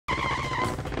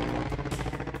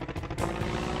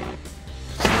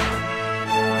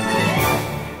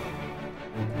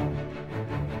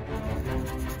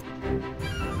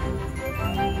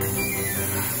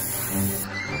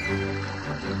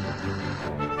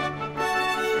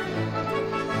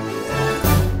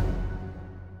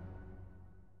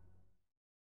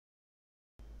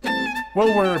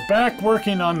Well, we're back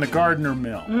working on the Gardner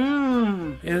Mill.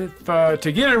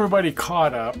 To get everybody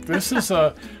caught up, this is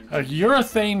a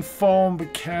urethane foam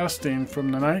casting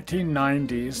from the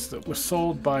 1990s that was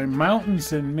sold by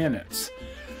Mountains in Minutes.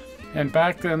 And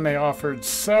back then they offered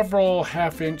several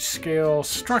half-inch scale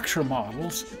structure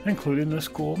models, including this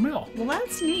cool mill. Well,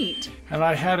 that's neat. And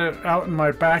I had it out in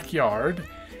my backyard,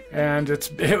 and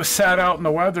it was sat out in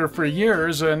the weather for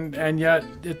years, and yet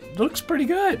it looks pretty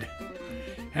good.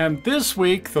 And this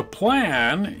week, the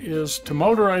plan is to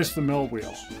motorize the mill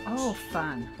wheel. Oh,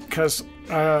 fun. Because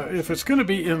if it's going to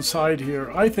be inside here,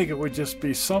 I think it would just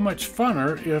be so much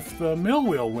funner if the mill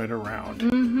wheel went around.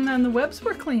 And the webs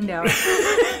were cleaned out.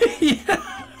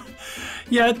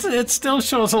 Yeah, it still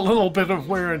shows a little bit of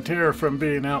wear and tear from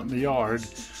being out in the yard.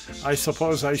 I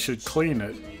suppose I should clean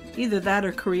it. Either that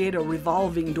or create a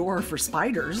revolving door for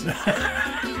spiders.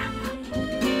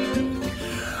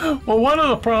 Well, one of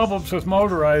the problems with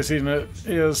motorizing it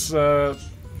is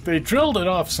they drilled it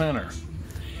off center.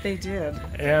 They did.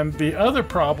 And the other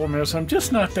problem is I'm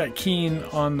just not that keen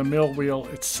on the mill wheel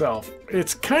itself.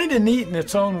 It's kind of neat in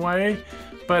its own way,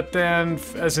 but then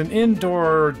as an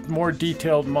indoor, more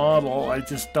detailed model, I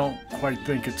just don't quite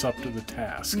think it's up to the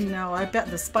task. No, I bet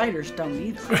the spiders don't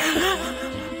either.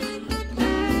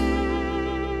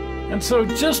 And so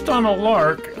just on a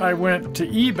lark, I went to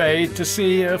eBay to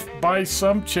see if by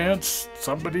some chance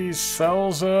somebody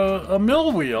sells a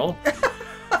mill wheel.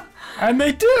 And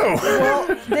they do.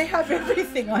 Well, they have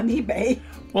everything on eBay.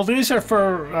 Well, these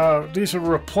are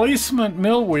replacement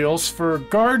mill wheels for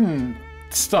garden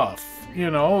stuff,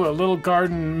 you know, little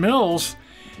garden mills.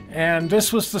 And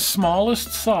this was the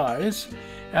smallest size,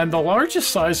 and the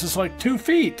largest size is like 2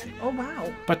 feet. Oh,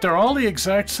 wow. But they're all the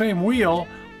exact same wheel.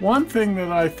 One thing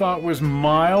that I thought was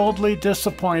mildly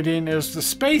disappointing is the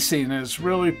spacing is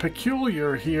really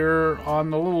peculiar here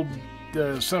on the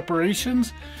little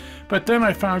separations. But then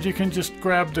I found you can just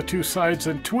grab the two sides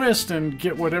and twist and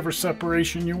get whatever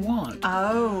separation you want.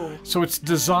 Oh. So it's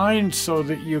designed so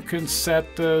that you can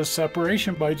set the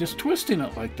separation by just twisting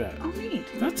it like that. Oh, neat.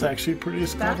 That's actually a pretty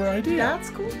clever idea.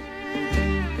 That's cool.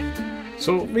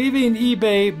 So leaving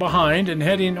eBay behind and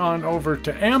heading on over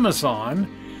to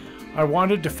Amazon, I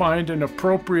wanted to find an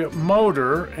appropriate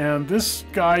motor, and this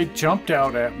guy jumped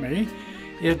out at me.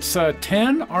 It's 10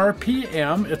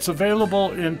 RPM. It's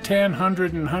available in 10,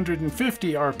 100, and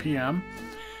 150 RPM,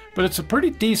 but it's a pretty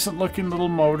decent looking little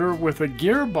motor with a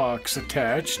gearbox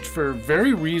attached for a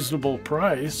very reasonable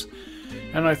price.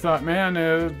 And I thought, man,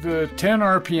 the 10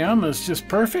 RPM is just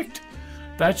perfect.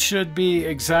 That should be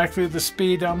exactly the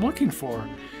speed I'm looking for.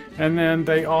 And then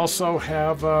they also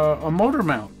have a motor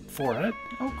mount for it.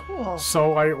 Oh, cool.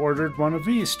 So I ordered one of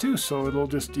these too, so it'll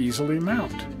just easily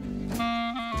mount.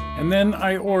 And then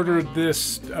I ordered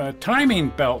this timing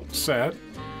belt set.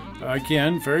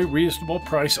 Again, very reasonable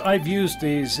price. I've used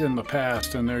these in the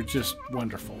past and they're just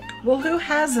wonderful. Well, who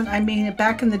hasn't? I mean,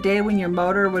 back in the day when your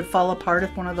motor would fall apart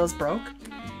if one of those broke?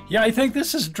 Yeah, I think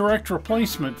this is direct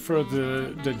replacement for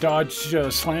the Dodge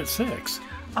Slant 6.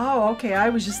 Oh, okay. I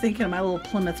was just thinking of my little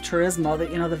Plymouth Turismo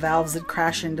that, you know, the valves would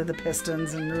crash into the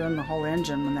pistons and ruin the whole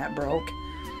engine when that broke.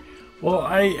 Well,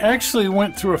 I actually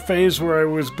went through a phase where I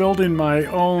was building my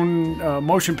own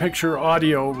motion picture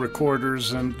audio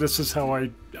recorders, and this is how I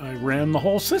ran the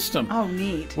whole system. Oh,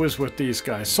 neat. Was with these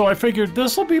guys. So I figured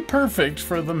this will be perfect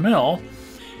for the mill.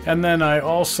 And then I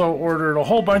also ordered a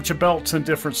whole bunch of belts in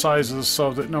different sizes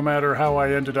so that no matter how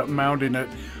I ended up mounting it,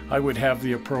 I would have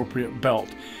the appropriate belt.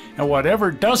 And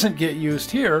whatever doesn't get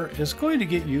used here is going to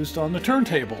get used on the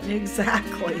turntable.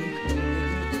 Exactly.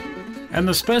 And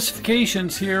the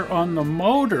specifications here on the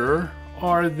motor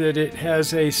are that it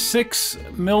has a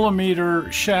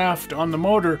 6mm shaft on the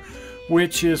motor,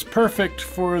 which is perfect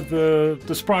for the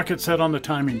sprocket set on the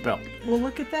timing belt. Well,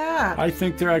 look at that. I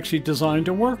think they're actually designed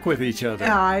to work with each other.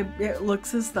 Yeah, it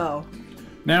looks as though.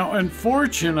 Now,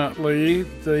 unfortunately,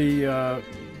 the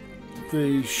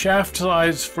shaft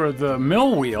size for the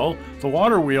mill wheel, the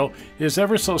water wheel, is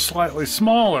ever so slightly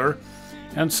smaller.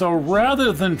 And so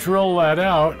rather than drill that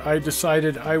out, I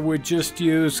decided I would just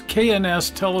use K&S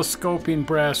telescoping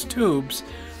brass tubes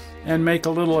and make a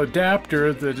little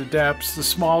adapter that adapts the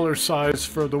smaller size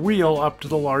for the wheel up to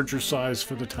the larger size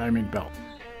for the timing belt.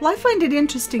 Well, I find it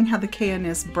interesting how the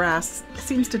K&S brass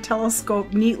seems to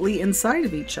telescope neatly inside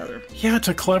of each other. Yeah, it's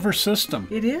a clever system.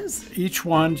 It is. Each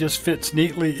one just fits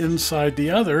neatly inside the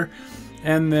other.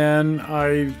 And then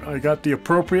I got the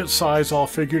appropriate size all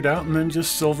figured out and then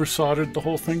just silver soldered the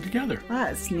whole thing together.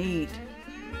 That's neat.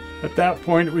 At that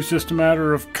point, it was just a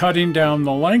matter of cutting down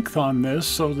the length on this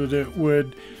so that it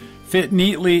would fit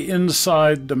neatly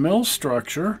inside the mill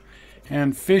structure.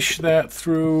 and fish that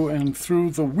through and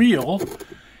through the wheel,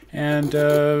 and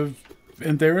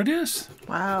there it is.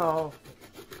 Wow.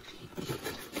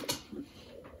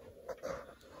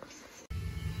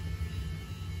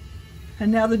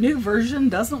 And now the new version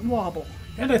doesn't wobble.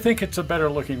 And I think it's a better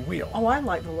looking wheel. Oh, I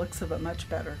like the looks of it much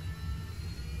better.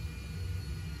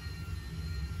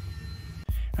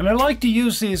 And I like to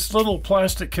use these little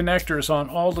plastic connectors on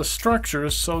all the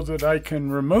structures so that I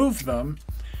can remove them.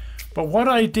 But what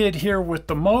I did here with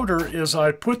the motor is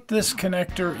I put this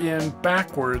connector in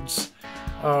backwards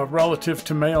relative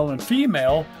to male and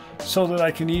female so that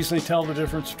I can easily tell the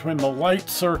difference between the light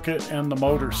circuit and the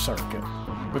motor circuit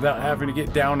without having to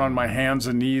get down on my hands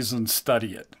and knees and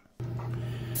study it.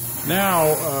 Now,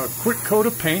 a quick coat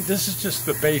of paint. This is just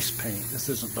the base paint. This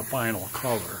isn't the final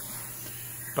color.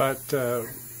 But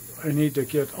I need to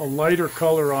get a lighter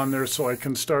color on there so I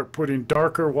can start putting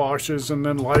darker washes and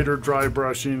then lighter dry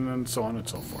brushing and so on and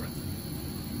so forth.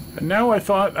 And now I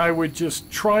thought I would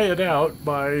just try it out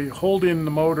by holding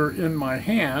the motor in my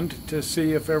hand to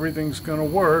see if everything's going to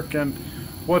work and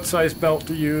what size belt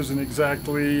to use and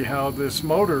exactly how this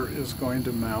motor is going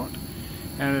to mount.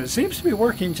 And it seems to be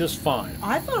working just fine.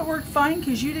 I thought it worked fine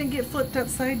because you didn't get flipped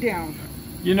upside down.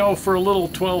 You know, for a little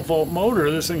 12-volt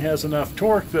motor, this thing has enough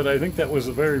torque that I think that was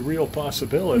a very real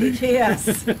possibility.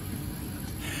 Yes.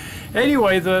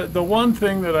 Anyway, the one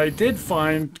thing that I did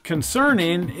find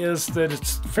concerning is that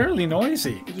it's fairly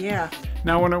noisy. Yeah.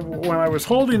 Now, when I was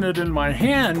holding it in my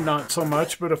hand, not so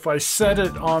much, but if I set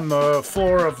it on the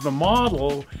floor of the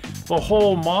model, the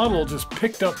whole model just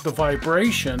picked up the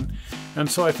vibration. And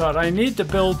so I thought I need to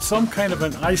build some kind of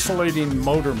an isolating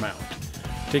motor mount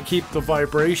to keep the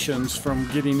vibrations from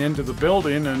getting into the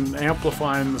building and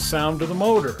amplifying the sound of the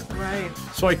motor. Right.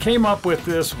 So I came up with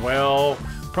this, well,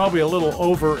 probably a little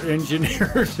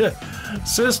over-engineered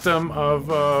system of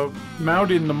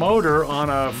mounting the motor on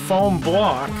a foam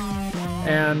block.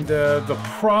 And the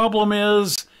problem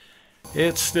is,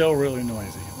 it's still really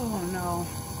noisy. Oh, no.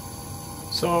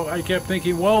 So I kept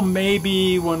thinking, well,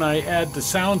 maybe when I add the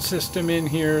sound system in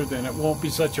here, then it won't be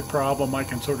such a problem. I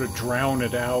can sort of drown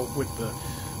it out with the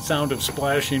sound of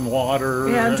splashing water.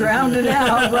 Yeah, drown it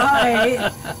out,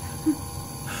 right.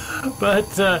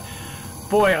 But,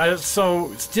 boy,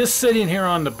 so just sitting here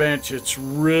on the bench, it's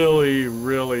really,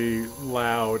 really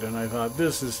loud. And I thought,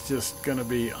 this is just going to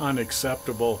be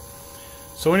unacceptable.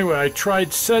 So anyway, I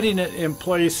tried setting it in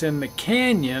place in the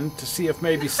canyon to see if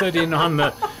maybe sitting on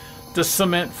the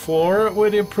cement floor it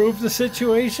would improve the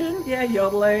situation. Yeah,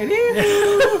 yodeling.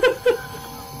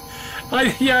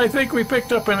 I think we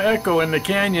picked up an echo in the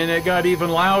canyon. It got even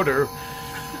louder.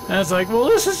 And it's like, well,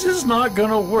 this is just not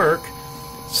going to work.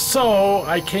 So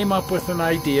I came up with an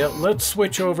idea. Let's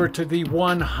switch over to the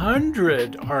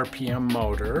 100 RPM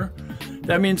motor.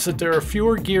 That means that there are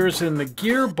fewer gears in the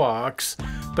gearbox,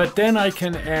 but then I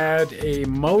can add a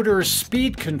motor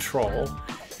speed control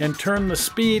and turn the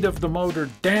speed of the motor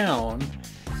down.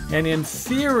 And in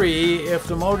theory, if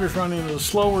the motor's running at a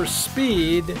slower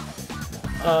speed,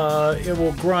 it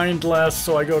will grind less,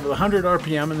 so I go to the 100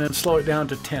 RPM and then slow it down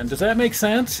to 10. Does that make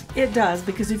sense? It does,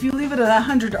 because if you leave it at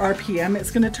 100 RPM,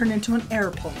 it's going to turn into an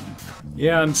airplane.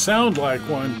 Yeah, and sound like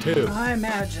one too. I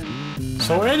imagine.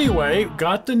 So anyway,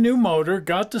 got the new motor,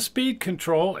 got the speed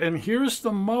control, and here's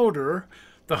the motor.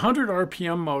 The 100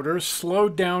 RPM motor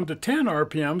slowed down to 10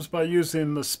 RPMs by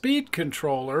using the speed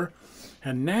controller,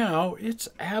 and now it's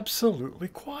absolutely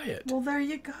quiet. Well, there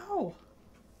you go.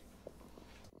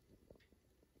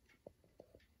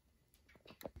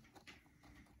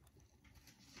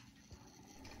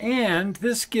 And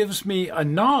this gives me a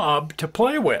knob to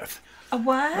play with. A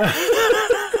what?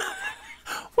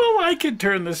 Well, I could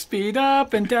turn the speed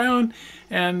up and down,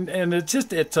 and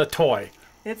it's a toy.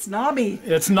 It's knobby.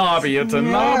 It's knobby. It's a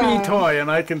knobby toy, and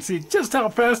I can see just how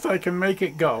fast I can make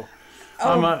it go.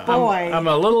 Oh, boy. I'm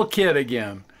a little kid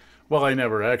again. Well, I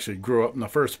never actually grew up in the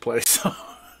first place. So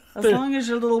as long as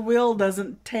your little wheel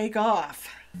doesn't take off.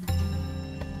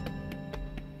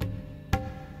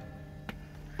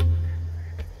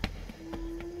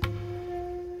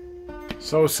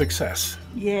 So success.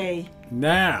 Yay.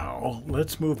 Now,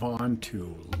 let's move on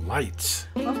to lights.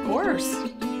 Of course.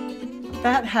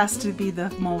 That has to be the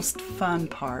most fun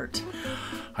part.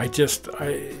 It's just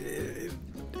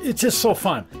so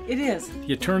fun. It is.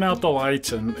 You turn out the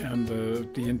lights and the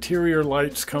interior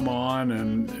lights come on,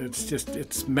 and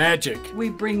it's magic. We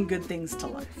bring good things to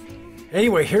life.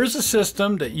 Anyway, here's a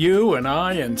system that you and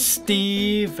I and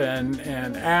Steve and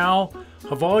Al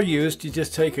have all used. You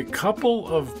just take a couple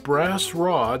of brass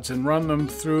rods and run them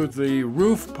through the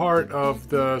roof part of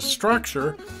the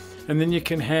structure, and then you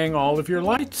can hang all of your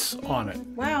lights on it.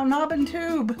 Wow, knob and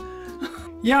tube.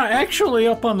 Yeah, actually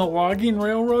up on the logging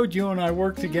railroad, you and I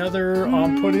worked together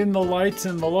on putting the lights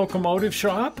in the locomotive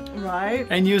shop. Right.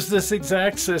 And used this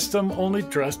exact system, only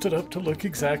dressed it up to look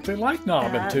exactly like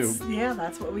knob and tube. Yeah,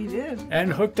 that's what we did.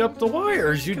 And hooked up the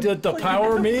wires. You did the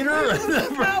power meter.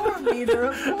 The power meter,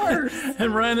 of course.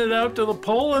 And ran it out to the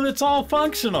pole, and it's all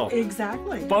functional.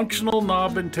 Exactly. Functional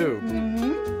knob and tube.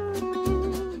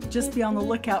 Just be on the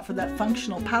lookout for that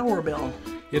functional power bill.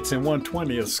 It's in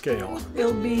 1/20th scale.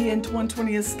 It'll be in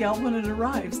 1/20th scale when it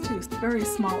arrives, too. It's a very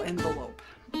small envelope.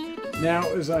 Now,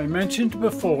 as I mentioned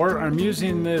before, I'm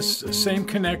using this same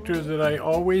connector that I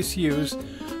always use,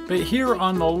 but here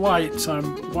on the lights,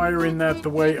 I'm wiring that the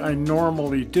way I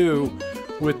normally do,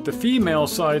 with the female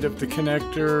side of the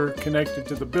connector connected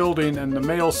to the building and the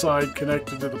male side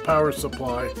connected to the power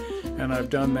supply. And I've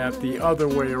done that the other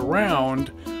way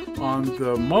around on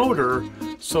the motor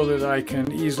so that I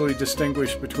can easily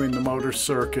distinguish between the motor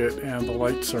circuit and the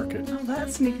light circuit. Oh,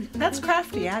 that's neat. That's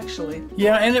crafty, actually.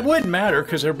 Yeah, and it wouldn't matter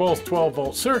because they're both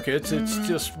 12-volt circuits. It's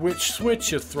just which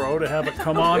switch you throw to have it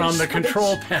come on the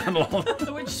control panel.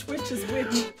 Which switch is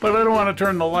which? But I don't want to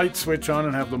turn the light switch on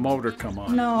and have the motor come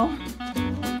on. No.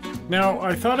 Now,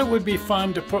 I thought it would be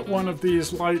fun to put one of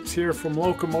these lights here from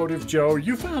Locomotive Joe.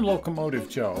 You found Locomotive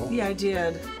Joe. Yeah, I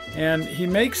did. And he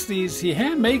makes these, he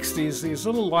hand makes these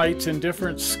little lights in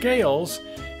different scales,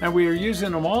 and we are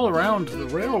using them all around the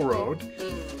railroad.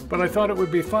 But I thought it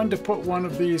would be fun to put one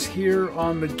of these here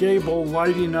on the gable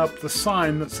lighting up the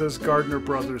sign that says Gardner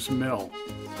Brothers Mill.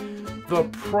 The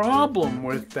problem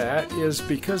with that is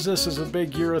because this is a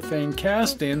big urethane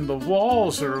casting, the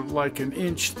walls are like an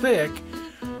inch thick,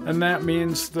 and that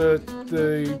means that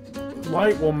the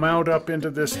light will mount up into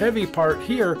this heavy part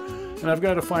here, and I've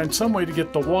got to find some way to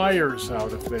get the wires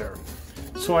out of there.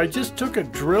 So I just took a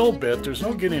drill bit. There's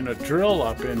no getting a drill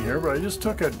up in here, but I just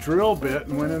took a drill bit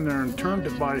and went in there and turned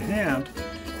it by hand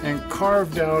and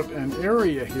carved out an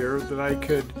area here that I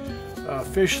could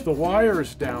fish the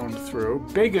wires down through,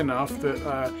 big enough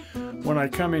that when I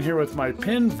come in here with my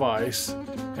pin vise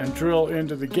and drill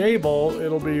into the gable,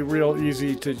 it'll be real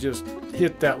easy to just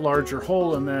hit that larger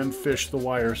hole and then fish the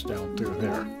wires down through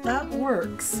there. That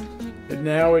works. And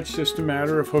now it's just a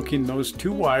matter of hooking those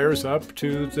two wires up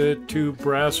to the two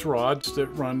brass rods that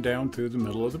run down through the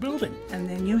middle of the building. And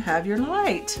then you have your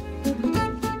light.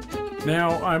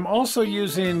 Now, I'm also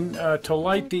using, to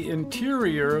light the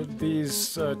interior,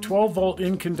 these 12-volt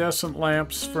incandescent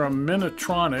lamps from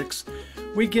Minitronics.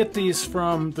 We get these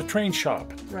from the train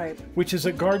shop, right? Which is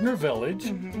at Gardner Village,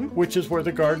 which is where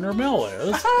the Gardner Mill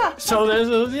is. So there's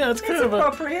it's kind of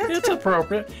appropriate. It's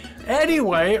appropriate.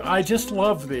 Anyway, I just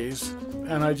love these,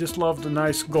 and I just love the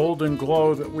nice golden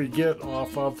glow that we get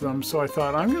off of them. So I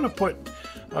thought I'm going to put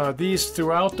these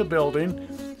throughout the building,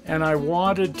 and I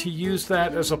wanted to use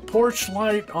that as a porch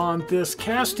light on this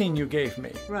casting you gave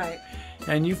me. Right.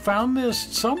 And you found this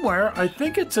somewhere. I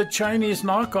think it's a Chinese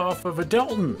knockoff of a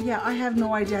Delton. Yeah, I have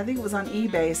no idea. I think it was on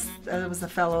eBay. It was a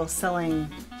fellow selling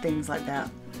things like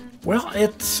that. Well,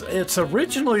 it's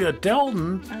originally a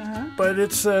Delton, but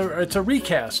it's a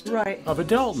recast of a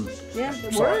Delton. Yeah,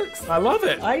 it works. I love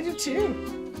it. I do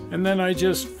too. And then I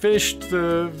just fished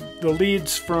the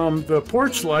leads from the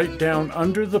porch light down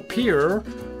under the pier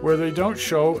where they don't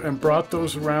show and brought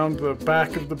those around the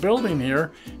back of the building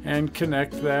here and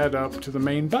connect that up to the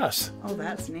main bus. Oh,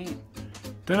 that's neat.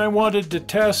 Then I wanted to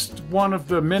test one of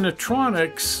the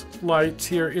Minitronics lights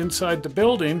here inside the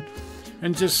building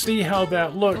and just see how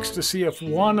that looks, to see if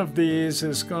one of these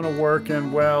is going to work,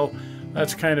 and well,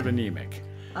 that's kind of anemic.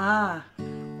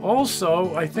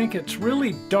 Also, I think it's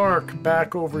really dark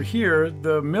back over here.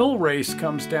 The mill race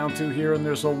comes down through here, and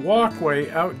there's a walkway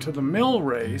out to the mill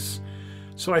race.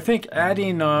 So I think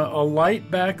adding a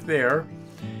light back there,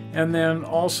 and then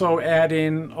also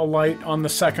adding a light on the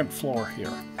second floor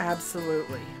here.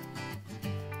 Absolutely.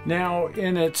 Now,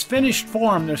 in its finished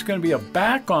form, there's going to be a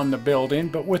back on the building,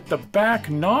 but with the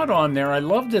back not on there, I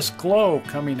love this glow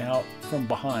coming out from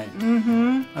behind.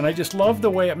 And I just love the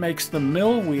way it makes the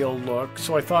mill wheel look.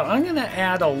 So I thought I'm going to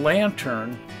add a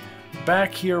lantern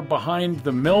back here behind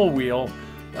the mill wheel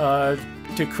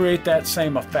to create that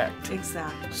same effect.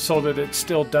 Exactly. So that it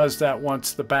still does that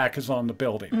once the back is on the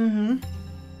building.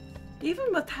 Even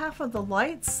with half of the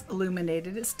lights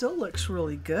illuminated, it still looks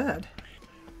really good.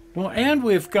 Well, and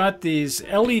we've got these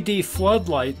LED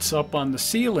floodlights up on the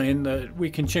ceiling that we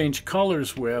can change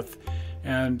colors with,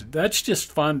 and that's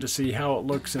just fun to see how it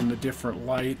looks in the different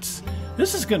lights.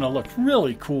 This is going to look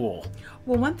really cool.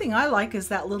 Well, one thing I like is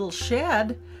that little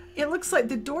shed. It looks like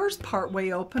the door's part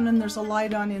way open and there's a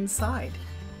light on inside.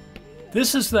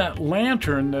 This is that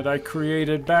lantern that I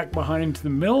created back behind the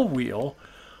mill wheel.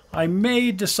 I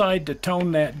may decide to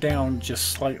tone that down just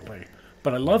slightly,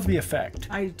 but I love the effect.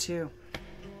 I do too.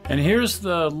 And here's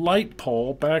the light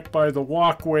pole back by the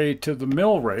walkway to the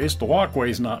mill race. The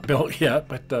walkway's not built yet,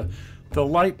 but the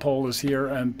light pole is here,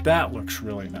 and that looks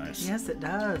really nice. Yes, it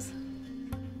does.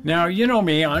 Now, you know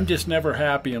me, I'm just never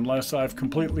happy unless I've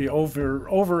completely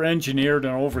over-engineered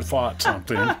and overthought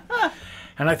something.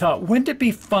 And I thought, wouldn't it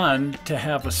be fun to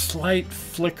have a slight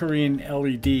flickering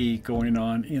LED going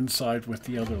on inside with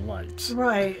the other lights?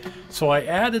 Right. So I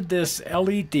added this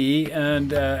LED,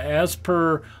 and as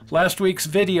per last week's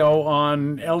video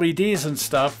on LEDs and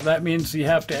stuff, that means you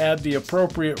have to add the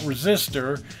appropriate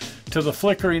resistor to the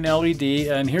flickering LED,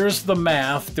 and here's the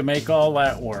math to make all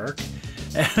that work.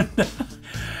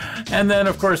 And then,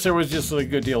 of course, there was just a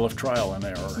good deal of trial and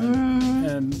error.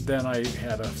 And then I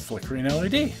had a flickering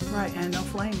LED. Right, and no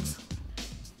flames.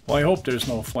 Well, I hope there's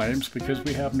no flames because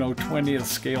we have no 20th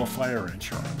scale fire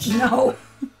insurance. No.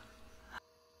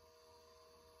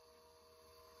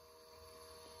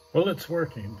 Well, it's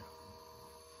working.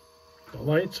 The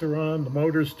lights are on, the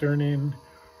motor's turning.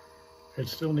 It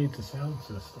still needs a sound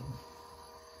system.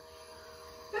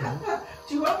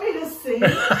 Do you want me to sing?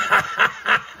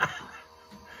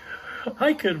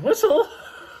 I could whistle.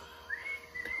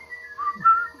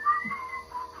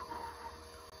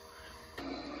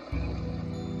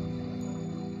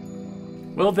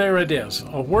 Well, there it is.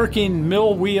 A working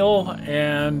mill wheel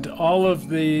and all of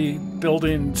the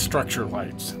building structure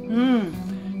lights.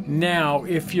 Now,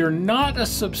 if you're not a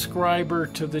subscriber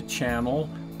to the channel,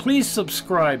 please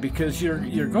subscribe because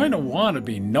you're going to want to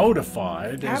be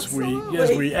notified as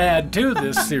we add to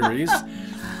this series.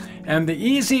 And the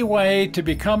easy way to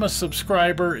become a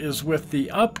subscriber is with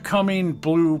the upcoming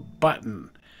blue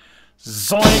button.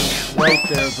 Zoink! Right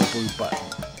there, the blue button.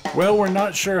 Well, we're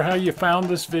not sure how you found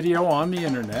this video on the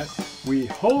internet. We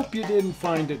hope you didn't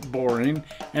find it boring,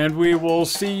 and we will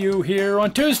see you here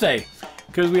on Tuesday,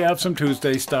 because we have some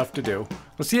Tuesday stuff to do.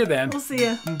 We'll see you then. We'll see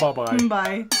you. Bye-bye.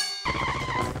 Bye.